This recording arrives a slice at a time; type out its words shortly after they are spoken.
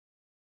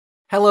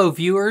Hello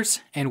viewers,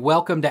 and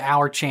welcome to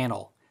our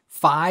channel,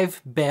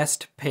 5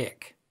 Best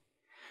Pick.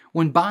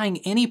 When buying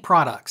any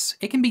products,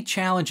 it can be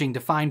challenging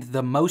to find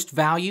the most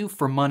value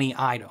for money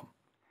item.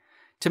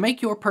 To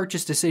make your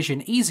purchase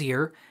decision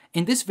easier,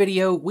 in this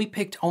video we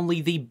picked only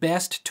the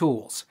best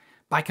tools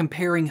by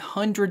comparing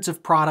hundreds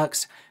of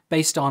products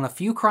based on a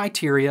few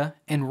criteria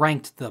and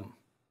ranked them.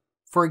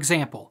 For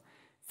example,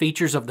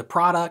 features of the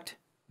product,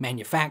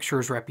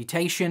 manufacturer's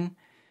reputation,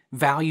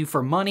 value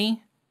for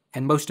money,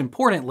 and most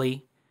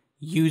importantly,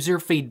 user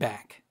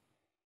feedback.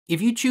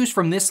 If you choose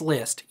from this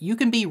list, you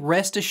can be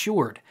rest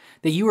assured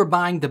that you are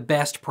buying the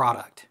best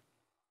product.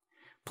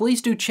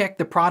 Please do check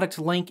the product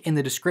link in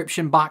the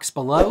description box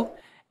below,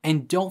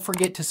 and don't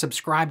forget to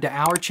subscribe to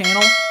our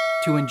channel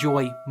to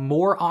enjoy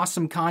more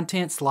awesome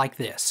contents like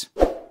this.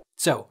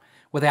 So,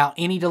 without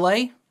any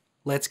delay,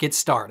 let's get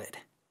started.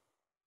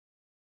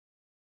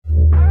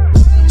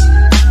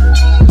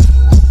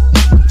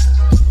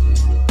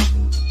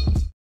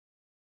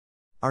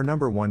 Our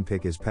number 1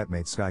 pick is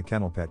PetMate Sky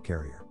Kennel Pet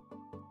Carrier.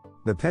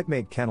 The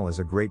PetMate Kennel is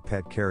a great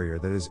pet carrier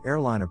that is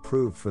airline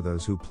approved for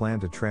those who plan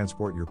to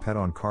transport your pet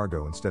on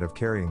cargo instead of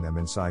carrying them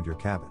inside your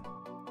cabin.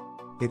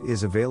 It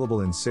is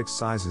available in 6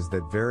 sizes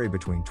that vary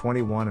between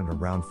 21 and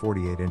around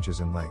 48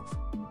 inches in length.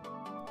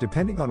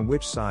 Depending on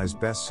which size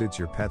best suits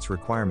your pet's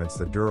requirements,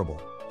 the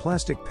durable,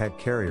 plastic pet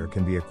carrier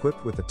can be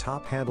equipped with the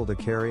top handle to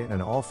carry and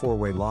an all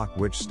 4-way lock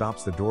which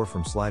stops the door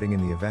from sliding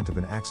in the event of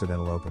an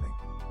accidental opening.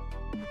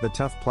 The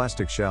tough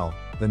plastic shell,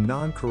 the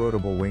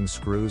non-corrodable wing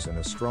screws and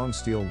a strong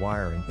steel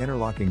wire and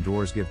interlocking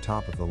doors give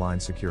top-of-the-line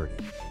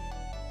security.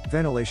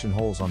 Ventilation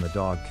holes on the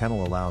dog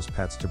kennel allows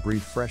pets to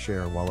breathe fresh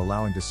air while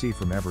allowing to see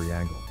from every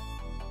angle.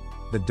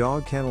 The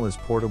dog kennel is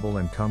portable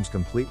and comes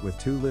complete with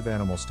 2 live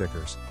animal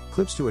stickers,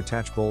 clips to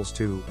attach bowls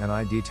to, and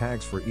ID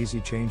tags for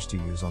easy change to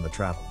use on the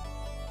travel.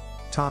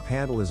 Top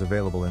handle is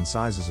available in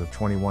sizes of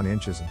 21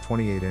 inches and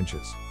 28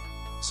 inches.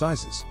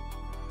 Sizes.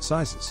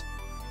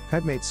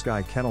 PetMate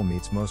Sky Kennel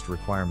meets most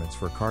requirements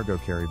for cargo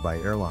carried by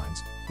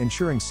airlines,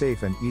 ensuring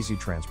safe and easy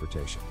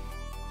transportation.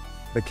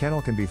 The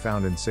kennel can be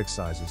found in 6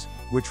 sizes,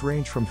 which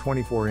range from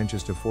 24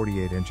 inches to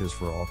 48 inches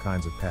for all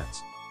kinds of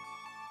pets.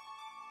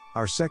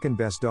 Our second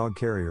best dog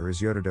carrier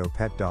is Yododo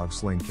Pet Dog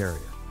Sling Carrier.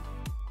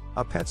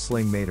 A pet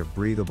sling made of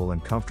breathable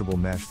and comfortable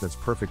mesh that's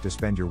perfect to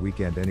spend your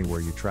weekend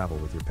anywhere you travel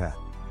with your pet.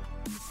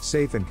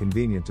 Safe and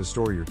convenient to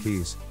store your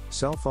keys,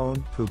 cell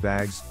phone, poo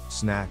bags,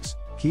 snacks,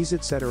 keys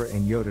etc.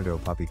 in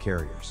Yododo puppy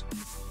carriers.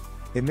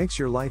 It makes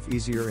your life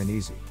easier and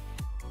easy.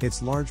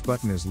 Its large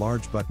button is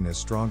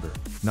stronger,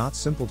 not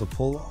simple to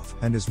pull off,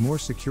 and is more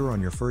secure on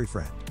your furry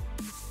friend.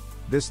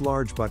 This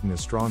large button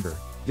is stronger,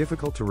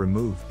 difficult to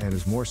remove, and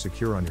is more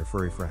secure on your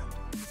furry friend.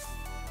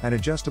 An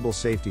adjustable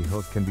safety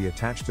hook can be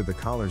attached to the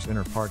collar's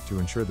inner part to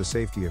ensure the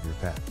safety of your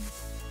pet.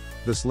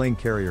 The sling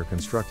carrier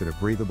constructed of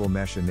breathable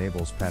mesh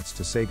enables pets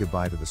to say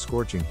goodbye to the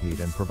scorching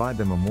heat and provide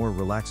them a more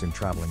relaxing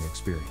traveling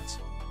experience.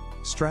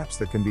 Straps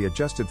that can be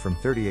adjusted from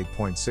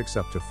 38.6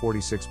 up to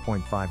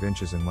 46.5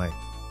 inches in length.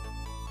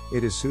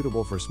 It is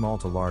suitable for small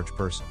to large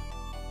person.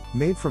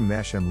 Made from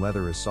mesh and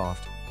leather, is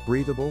soft,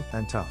 breathable,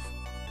 and tough.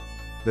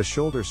 The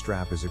shoulder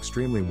strap is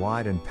extremely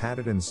wide and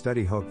padded and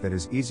sturdy hook that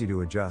is easy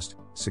to adjust,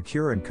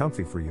 secure and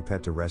comfy for your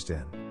pet to rest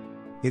in.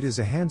 It is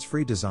a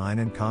hands-free design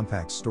and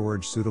compact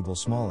storage suitable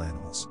small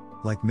animals,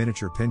 like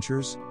miniature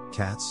pinschers,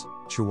 cats,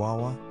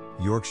 Chihuahua,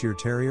 Yorkshire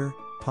Terrier,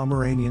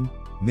 Pomeranian,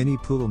 Mini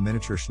Poodle,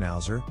 miniature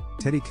Schnauzer,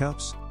 teddy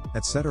cups,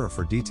 etc.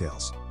 For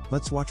details,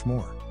 let's watch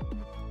more.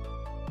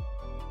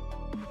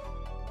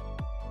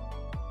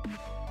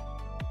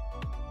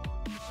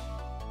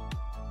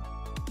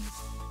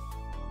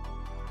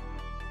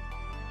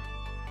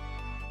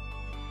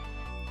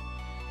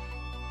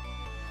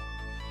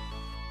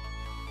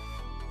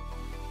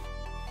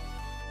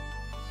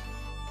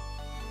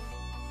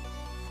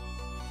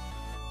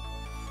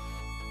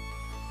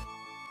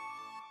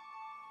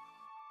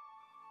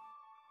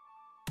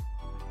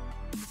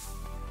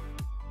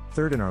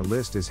 Third in our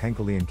list is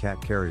Henkelian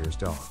Cat Carrier's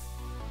Dog.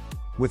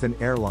 With an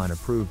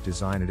airline-approved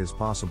design, it is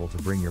possible to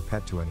bring your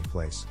pet to any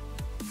place.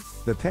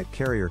 The pet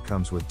carrier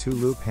comes with 2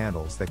 loop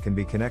handles that can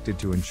be connected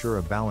to ensure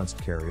a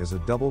balanced carry as a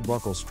double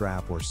buckle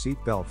strap or seat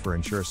belt for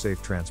ensure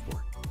safe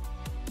transport.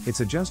 Its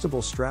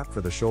adjustable strap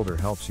for the shoulder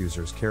helps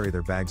users carry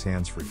their bags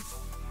hands-free.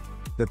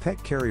 The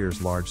pet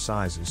carrier's large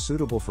size is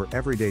suitable for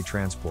everyday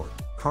transport,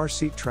 car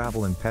seat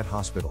travel in pet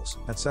hospitals,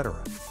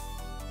 etc.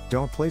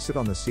 Don't place it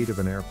on the seat of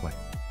an airplane.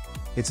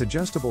 Its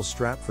adjustable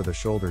strap for the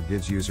shoulder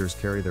gives users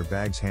carry their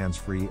bags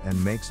hands-free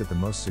and makes it the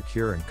most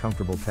secure and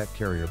comfortable pet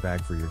carrier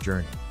bag for your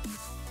journey.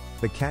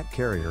 The cat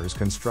carrier is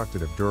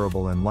constructed of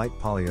durable and light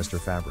polyester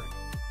fabric.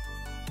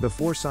 The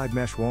 4-side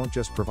mesh won't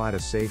just provide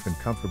a safe and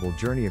comfortable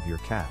journey of your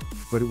cat,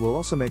 but it will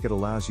also make it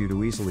allows you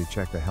to easily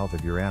check the health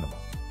of your animal.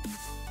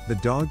 The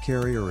dog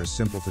carrier is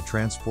simple to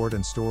transport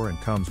and store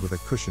and comes with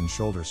a cushioned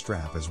shoulder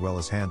strap as well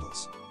as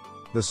handles.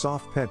 The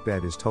soft pet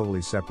bed is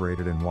totally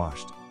separated and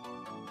washed.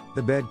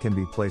 The bed can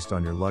be placed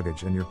on your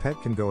luggage and your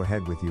pet can go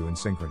ahead with you in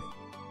synchrony.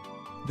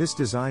 This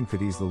design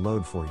could ease the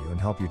load for you and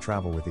help you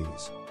travel with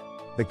ease.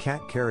 The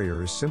cat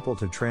carrier is simple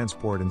to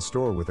transport and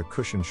store with a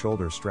cushioned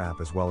shoulder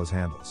strap as well as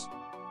handles.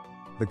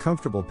 The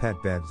comfortable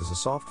pet bed is a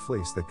soft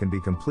fleece that can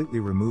be completely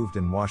removed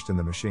and washed in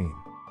the machine.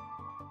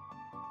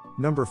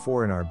 Number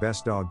 4 in our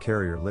best dog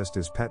carrier list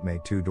is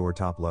PetMate 2-door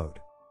top load.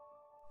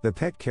 The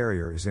pet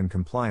carrier is in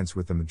compliance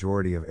with the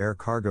majority of air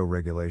cargo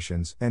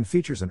regulations and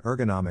features an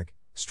ergonomic,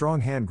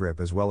 strong hand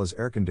grip as well as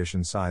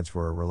air-conditioned sides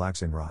for a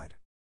relaxing ride.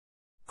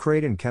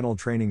 Crate and kennel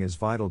training is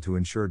vital to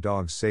ensure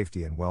dogs'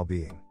 safety and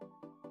well-being.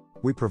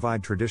 We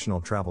provide traditional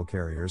travel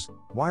carriers,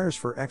 wires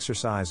for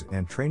exercise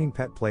and training,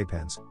 pet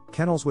playpens,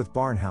 kennels with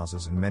barn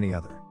houses and many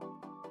other.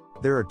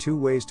 There are 2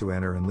 ways to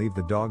enter and leave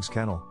the dog's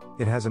kennel.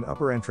 It has an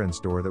upper entrance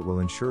door that will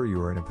ensure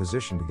you are in a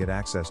position to get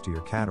access to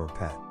your cat or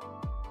pet.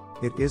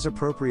 It is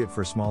appropriate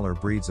for smaller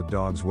breeds of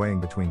dogs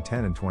weighing between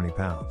 10 and 20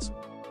 pounds.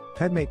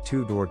 PetMate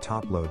 2-door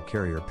top load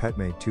carrier.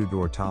 PetMate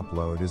 2-door top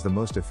load is the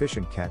most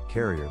efficient cat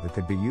carrier that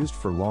could be used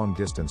for long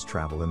distance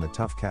travel in the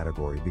tough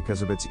category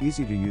because of its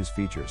easy to use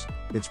features,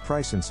 its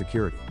price and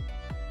security.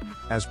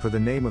 As per the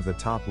name of the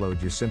top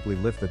load, you simply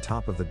lift the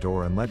top of the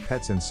door and let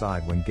pets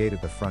inside when gate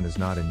at the front is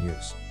not in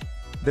use.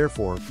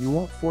 Therefore, you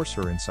won't force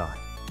her inside.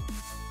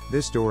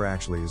 This door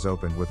actually is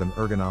opened with an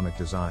ergonomic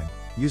design,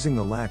 using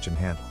the latch and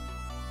handle.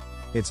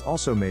 It's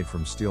also made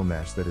from steel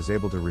mesh that is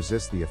able to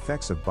resist the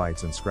effects of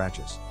bites and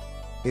scratches.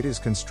 It is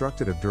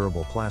constructed of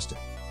durable plastic.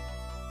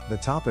 The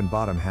top and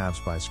bottom halves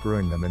by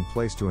screwing them in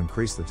place to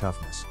increase the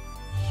toughness.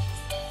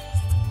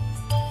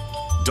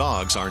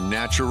 Dogs are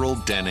natural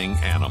denning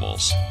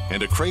animals,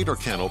 and a crate or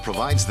kennel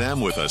provides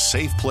them with a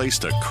safe place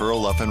to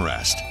curl up and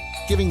rest,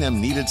 giving them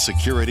needed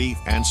security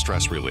and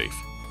stress relief.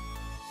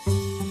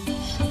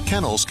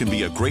 Kennels can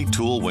be a great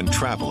tool when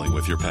traveling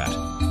with your pet.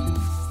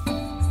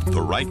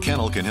 The right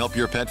kennel can help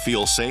your pet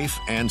feel safe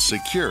and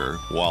secure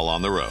while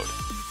on the road.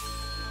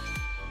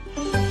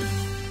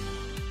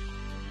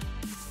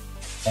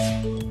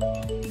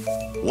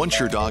 Once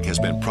your dog has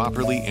been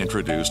properly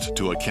introduced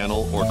to a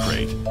kennel or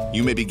crate,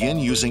 you may begin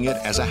using it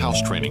as a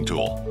house training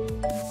tool.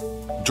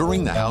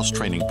 During the house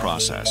training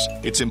process,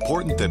 it's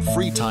important that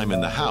free time in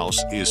the house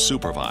is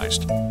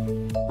supervised.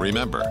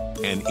 Remember,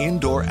 an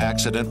indoor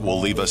accident will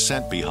leave a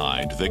scent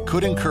behind that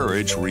could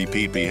encourage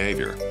repeat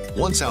behavior.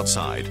 Once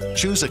outside,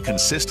 choose a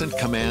consistent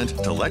command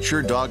to let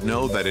your dog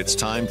know that it's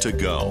time to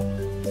go.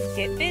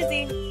 Get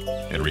busy.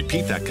 And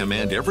repeat that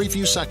command every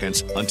few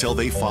seconds until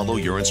they follow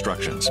your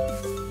instructions.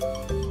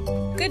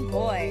 Good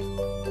boy.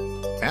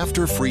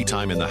 After free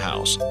time in the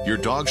house, your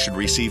dog should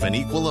receive an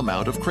equal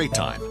amount of crate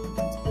time.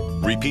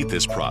 Repeat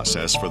this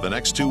process for the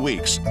next 2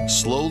 weeks,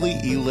 slowly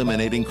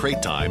eliminating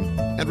crate time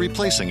and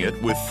replacing it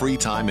with free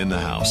time in the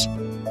house.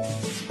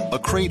 A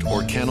crate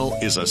or kennel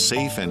is a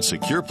safe and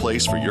secure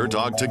place for your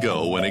dog to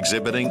go when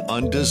exhibiting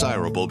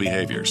undesirable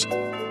behaviors. Come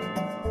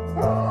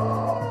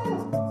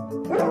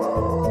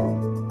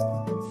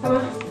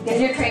on, get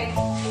in your crate.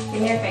 Get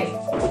in your crate.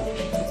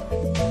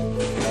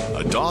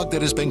 A dog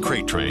that has been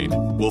crate trained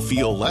will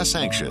feel less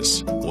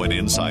anxious when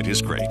inside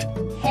his crate.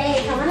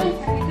 Hey, come on in.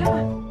 Where are you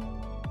going?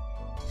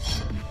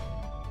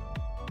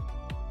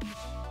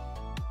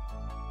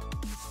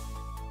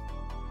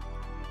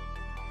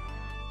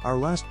 Our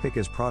last pick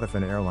is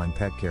Protofen Airline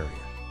Pet Carrier.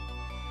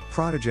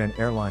 Protogen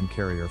Airline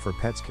Carrier for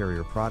Pets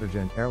Carrier.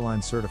 Protogen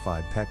Airline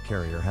Certified Pet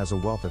Carrier has a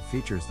wealth of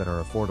features that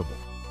are affordable.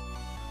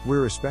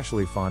 We're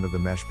especially fond of the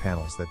mesh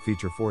panels that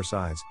feature 4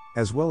 sides,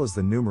 as well as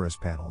the numerous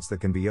panels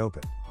that can be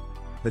opened.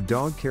 The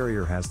dog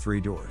carrier has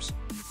 3 doors.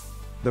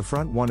 The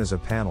front one is a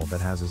panel that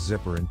has a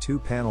zipper and 2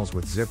 panels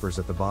with zippers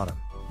at the bottom,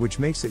 which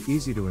makes it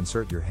easy to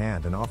insert your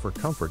hand and offer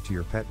comfort to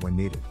your pet when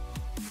needed.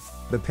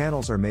 The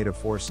panels are made of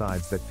 4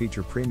 sides that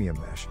feature premium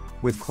mesh,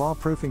 with claw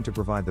proofing to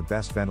provide the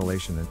best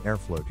ventilation and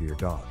airflow to your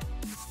dog.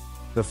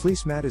 The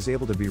fleece mat is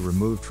able to be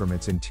removed from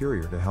its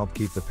interior to help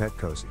keep the pet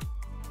cozy.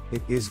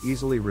 It is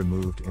easily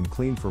removed and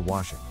cleaned for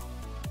washing.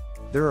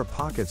 There are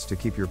pockets to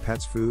keep your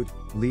pet's food,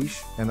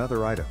 leash, and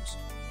other items.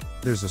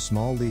 There's a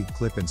small lead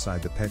clip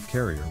inside the pet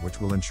carrier which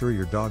will ensure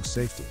your dog's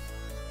safety.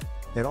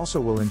 It also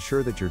will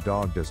ensure that your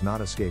dog does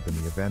not escape in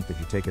the event that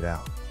you take it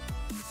out.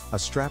 A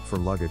strap for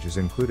luggage is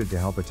included to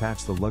help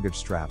attach the luggage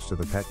straps to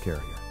the pet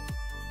carrier.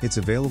 It's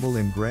available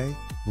in gray,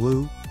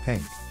 blue,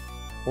 pink,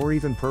 or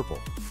even purple.